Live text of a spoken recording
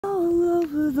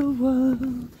over the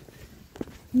world,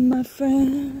 my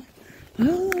friend,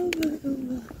 all over the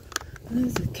world.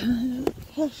 There's a kind of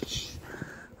hush,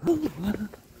 oh wow.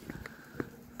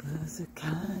 There's a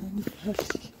kind of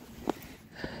hush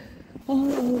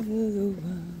all over the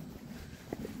world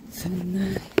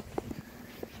tonight.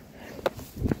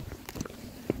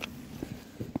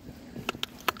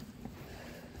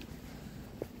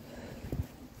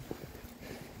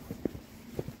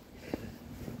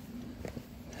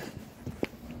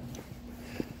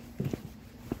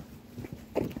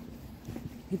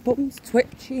 Your bum's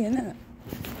twitchy, innit?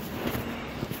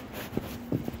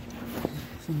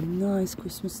 It's a nice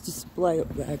Christmas display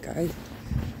up there, guys.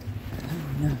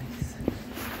 Very nice.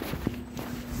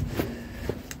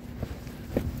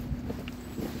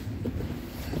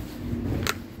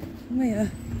 Come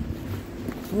here.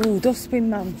 Oh, dustbin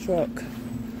man truck.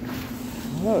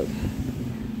 Oh.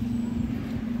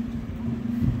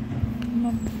 Come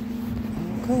on.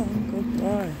 Oh, come on, good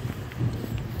boy.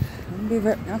 Be a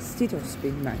bit nasty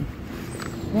dustbin man.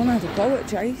 One had a go at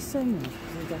Jason.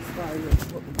 That's why he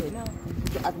put the bin out.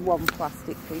 It had one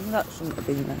plastic thing that shouldn't have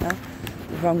been there.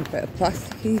 The wrong bit of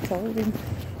plastic. He told him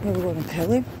they were going to kill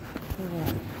him.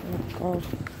 Oh God.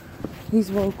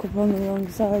 He's woke up on the wrong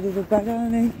side of the bed,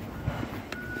 hasn't he?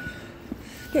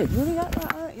 Yeah, really like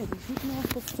that, aren't you? This is more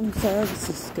custom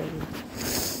services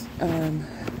skills. Do you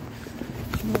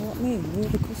know what I mean? We're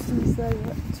the customers there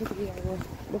to be our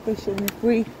rubbish, and if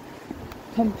we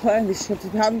complain, they should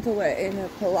handle it in a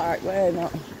polite way,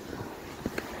 not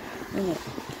in it.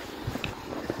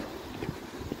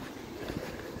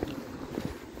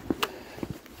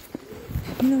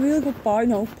 You're a real good boy,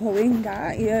 no pulling,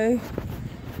 aren't you?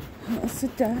 What's the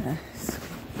desk?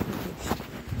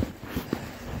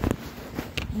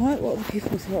 I like what the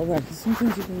people throw away, because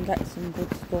sometimes you can get some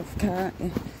good stuff, can't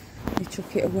you? You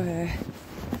chuck it away.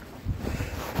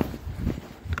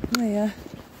 There.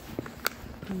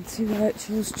 Into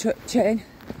Rachel's chain.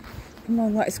 Come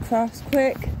on, let's cross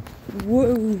quick.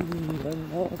 Whoa,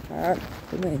 and water park.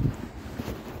 Come in.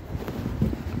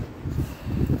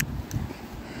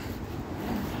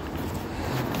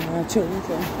 Our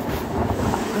children.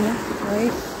 Yeah,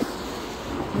 right.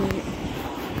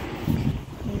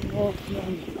 We're walking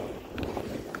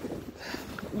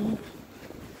on.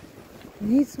 We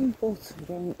need some butter,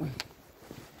 don't we?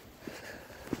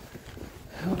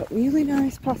 Oh, really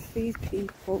nice past these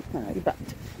people. Now you're back.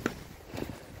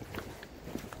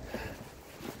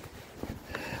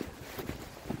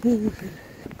 Can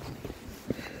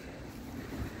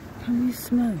you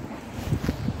smell?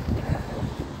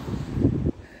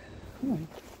 Come on.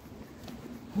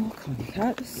 Oh, come on, you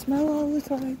can't just smell all the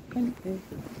time, can you?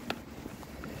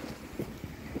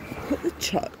 Look at the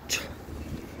church.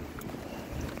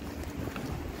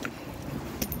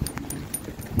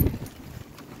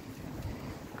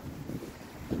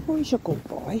 Oh, he's a good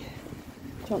boy.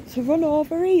 Do you want to run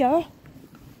over here?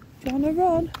 Do you want to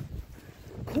run?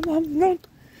 Come on, run.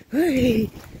 Hey,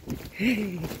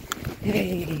 hey,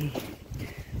 hey.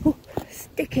 Oh,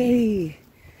 sticky.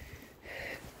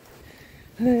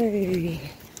 Hey,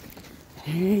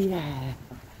 hey, yeah.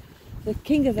 The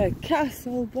king of the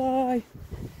castle, boy.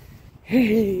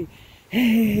 Hey,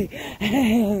 hey,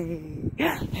 hey,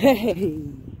 hey.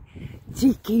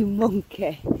 Cheeky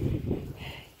monkey.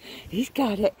 He's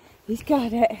got it. He's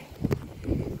got it.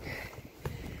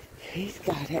 He's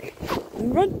got it.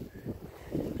 And run.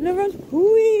 And run.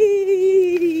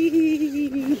 Whee!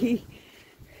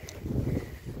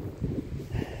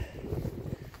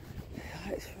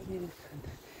 It's running.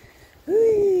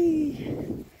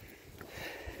 Whee!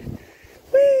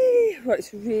 Whee! Right,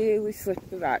 it's really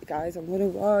slippery, right, guys. I'm going to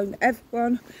warn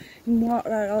everyone and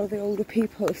all the older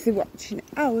people, if they're watching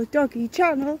our doggy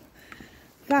channel,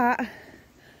 that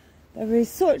there is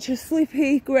such a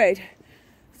slippy grid.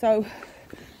 So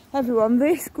everyone,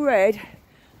 this grid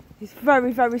is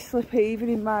very, very slippy, even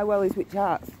in my wellies, which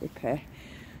aren't slippy.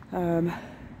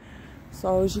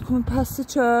 So as you're coming past the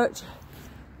church,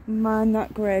 mind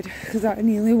that grid, because I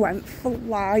nearly went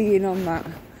flying on that.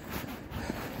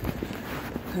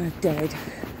 I did.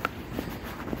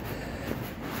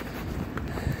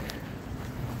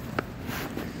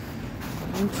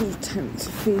 I'm going to attempt to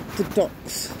feed the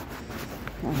ducks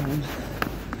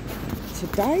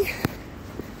today.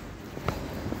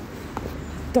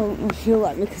 Don't know if he'll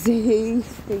let me, because he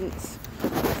thinks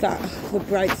that the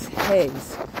bread's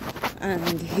his,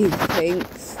 and he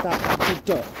thinks that the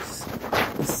ducks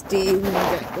are stealing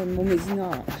it when Mummy's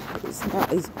not. It's not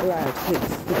his bread,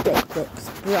 it's the duck's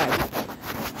bread.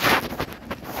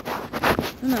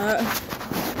 No.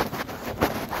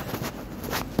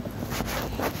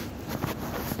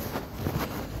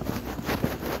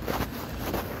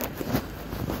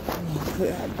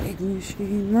 at that big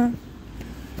machine, man.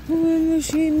 The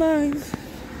machine mines.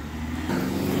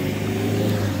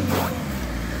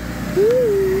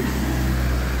 Woo!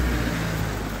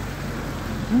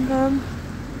 Hang on.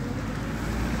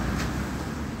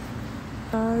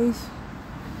 Guys,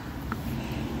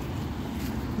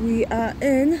 we are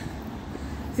in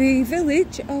the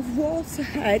village of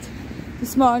Waterhead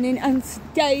this morning, and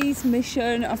today's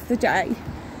mission of the day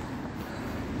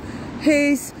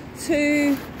is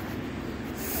to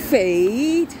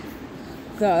feed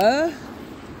the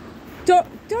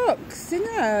ducks, isn't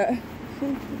it?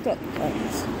 Feed the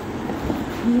ducks.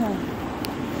 Yeah.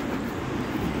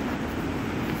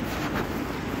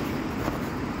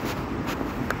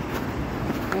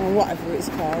 Or whatever it's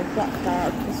called, black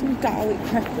garlic, some garlic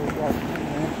pepper one.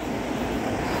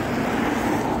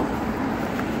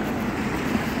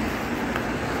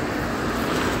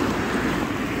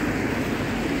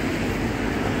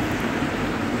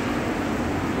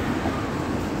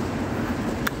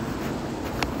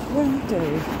 What do I do?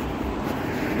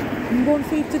 I'm going to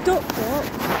feed the ducks.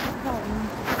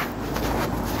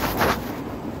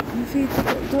 I'm feed the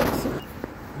ducks.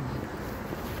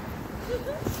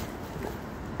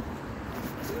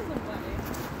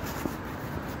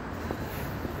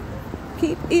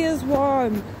 Keep ears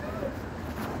warm.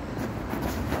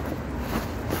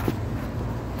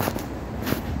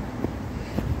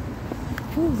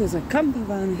 Oh, there's a camper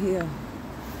van here.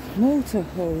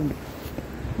 Motorhome.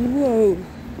 Whoa.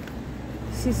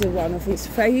 This is one of his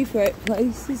favourite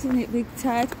places, isn't it, Big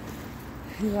Ted?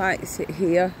 He likes it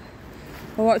here.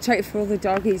 I watch out for other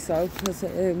doggies though, because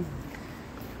I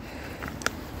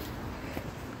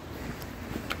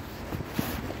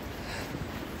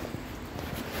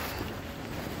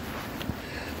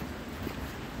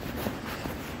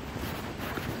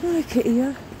like it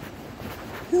here.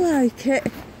 I like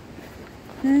it.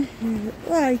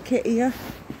 Like it here.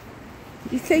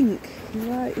 You think? You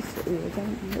like it here,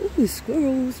 don't you? Oh,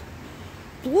 squirrels.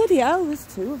 Bloody hell, there's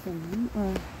two of them,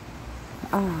 aren't there?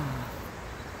 Ah.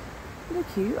 They're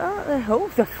cute, aren't they? Oh,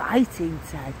 they're fighting,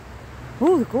 Ted.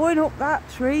 Oh, they're going up that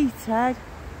tree, Ted.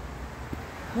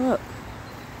 Look.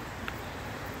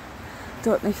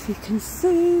 Don't know if you can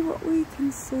see what we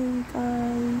can see,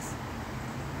 guys.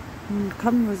 The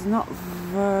camera's not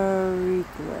very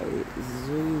great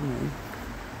zooming.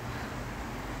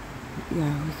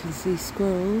 Yeah, we can see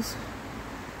squirrels.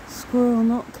 Squirrel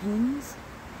nutkins.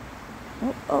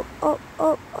 Up, up, up,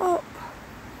 up, up.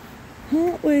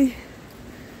 Aren't we? You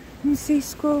can see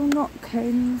squirrel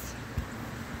nutkins.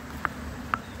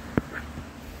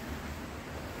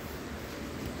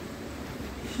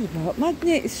 Should have bought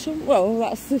magnets. Well,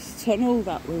 that's this tunnel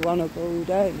that we want to go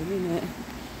down, isn't it?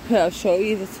 I'll show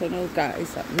you the tunnel,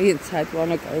 guys, that me and Ted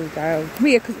want to go down. Come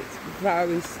here, because it's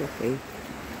very slippy.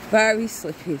 Very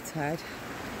slippy, Ted.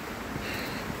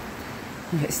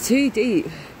 It's too deep.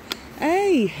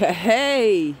 Hey,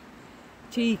 hey,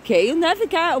 cheeky. You'll never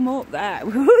get them up there,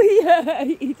 will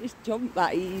you? You just jump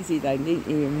that easy then, didn't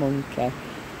you, monkey?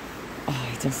 Oh,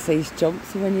 he does these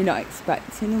jumps when you're not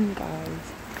expecting them,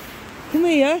 guys. Come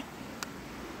here.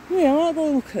 Come here, I want to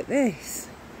go look at this.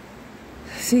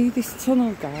 See this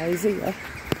tunnel, guys, here.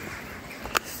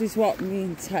 This is what me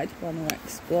and Ted want to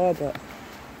explore, but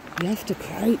you have to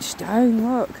crouch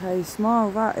down. Look how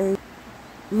small that is.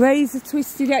 Razor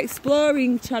Twisted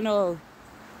Exploring Channel.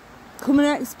 Come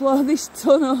and explore this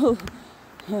tunnel.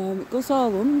 It goes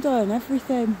all under and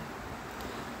everything.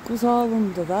 It goes all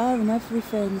under there and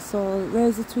everything. So,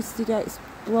 Razor Twisted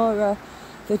Explorer,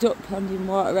 the duck pond in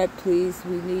Waterhead, please.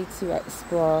 We need to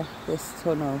explore this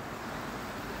tunnel.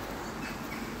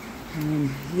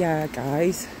 Yeah,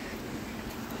 guys.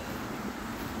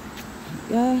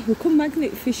 Yeah, we come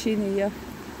magnet fishing here.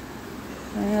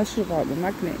 I should have brought the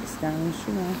magnets down,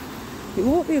 shouldn't I? It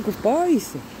won't be a good boy, you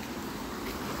see.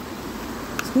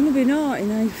 It's going to be naughty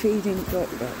now feeding duck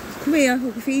ducks. Come here,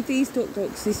 we'll feed these duck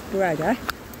ducks this bread, eh?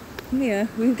 Come here,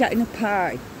 we're getting a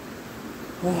pie.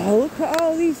 Oh, look at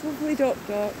all these lovely duck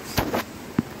ducks.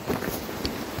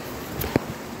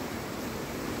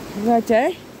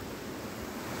 Ready?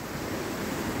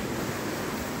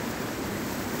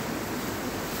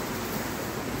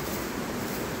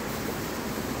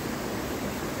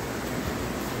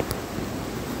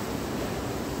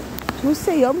 We'll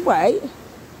see them, wait.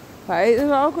 Wait,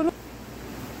 they're all gonna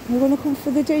come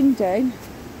for the didnt.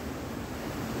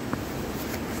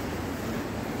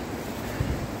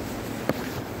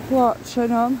 Watching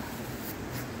them.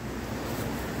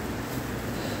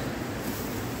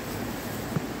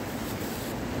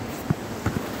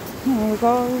 Oh, we'll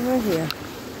go over here.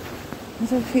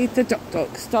 We'll feed the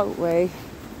ducks, don't we?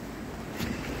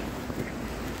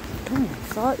 Oh, I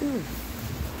thought you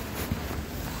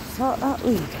Talk that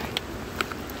lead.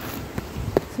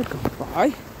 It's a good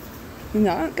boy. We're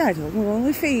not getting them, we're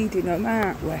only feeding them,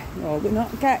 aren't we? No, we're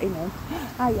not getting them.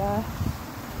 Hiya.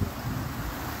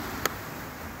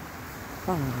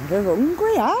 Oh, they're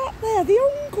hungry, aren't they? They're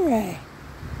hungry.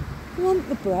 They want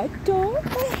the bread, don't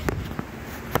they?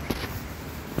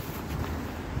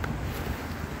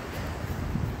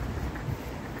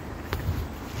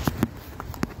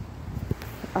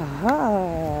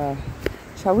 Ah.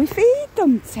 Shall we feed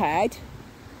them, Ted?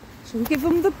 Shall we give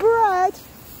them the bread?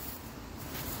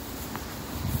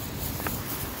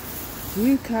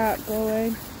 You can't go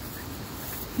in.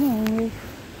 No.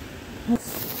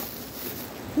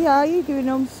 Yeah, you giving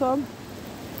them some?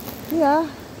 Yeah.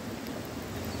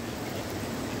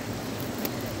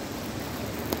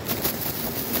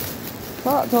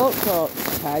 Talk,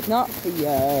 Ted, not for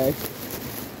you.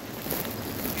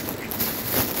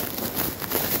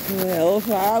 Little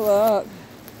far up.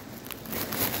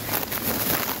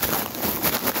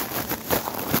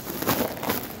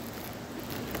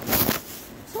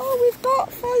 That's all we've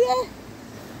got for you.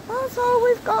 That's all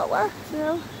we've got left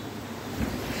now.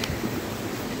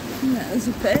 There's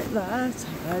a bit there,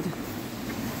 Ted.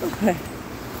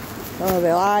 Oh,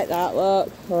 they like that,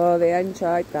 look. Oh, they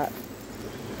enjoyed that.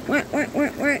 Wait.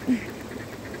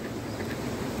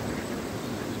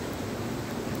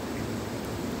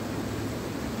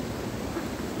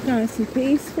 Nice and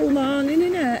peaceful morning,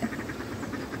 isn't it?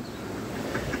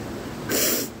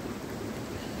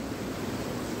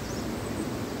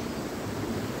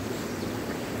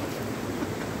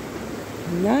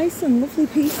 Nice and lovely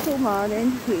peaceful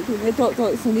morning. Feeding the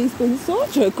ducks, and he's been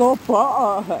such a good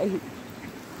boy.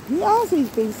 He has, he's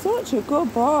been such a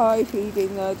good boy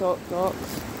feeding the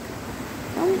ducks.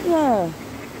 Haven't you?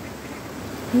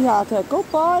 He had a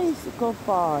good boy, he's a good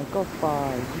boy,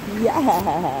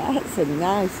 Yeah, that's a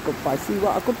nice good boy. See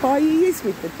what a good boy he is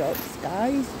with the ducks,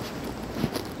 guys.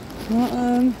 Not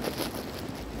a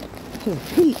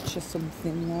peach or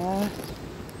something there.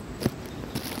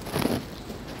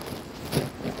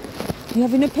 You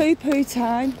having a poo-poo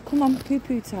time? Come on,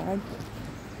 poo-poo time.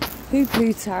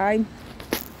 Poo-poo time.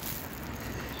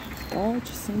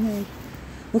 Gorgeous, isn't he?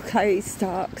 Look how it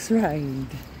starts round.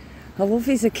 I love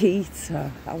his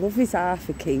Akita. I love his half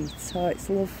Akita. It's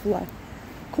lovely.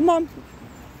 Come on.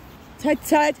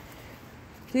 Ted.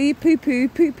 Do your poo-poo.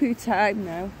 Poo-poo time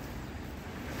now.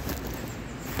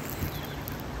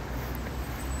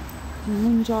 I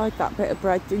enjoyed that bit of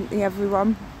bread, didn't they,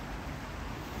 everyone?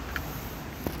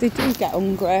 They do get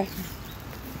hungry.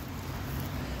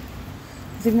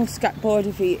 They must get bored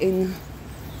of eating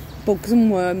bugs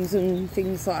and worms and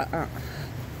things like that.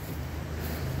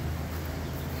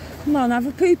 Come on, have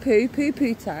a poo-poo.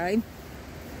 Poo-poo time.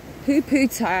 Poo-poo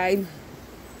time.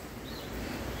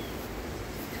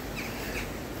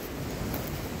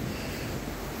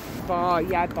 Boy,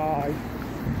 yeah, boy.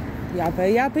 Yabba,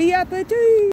 yabba, yabba, doo.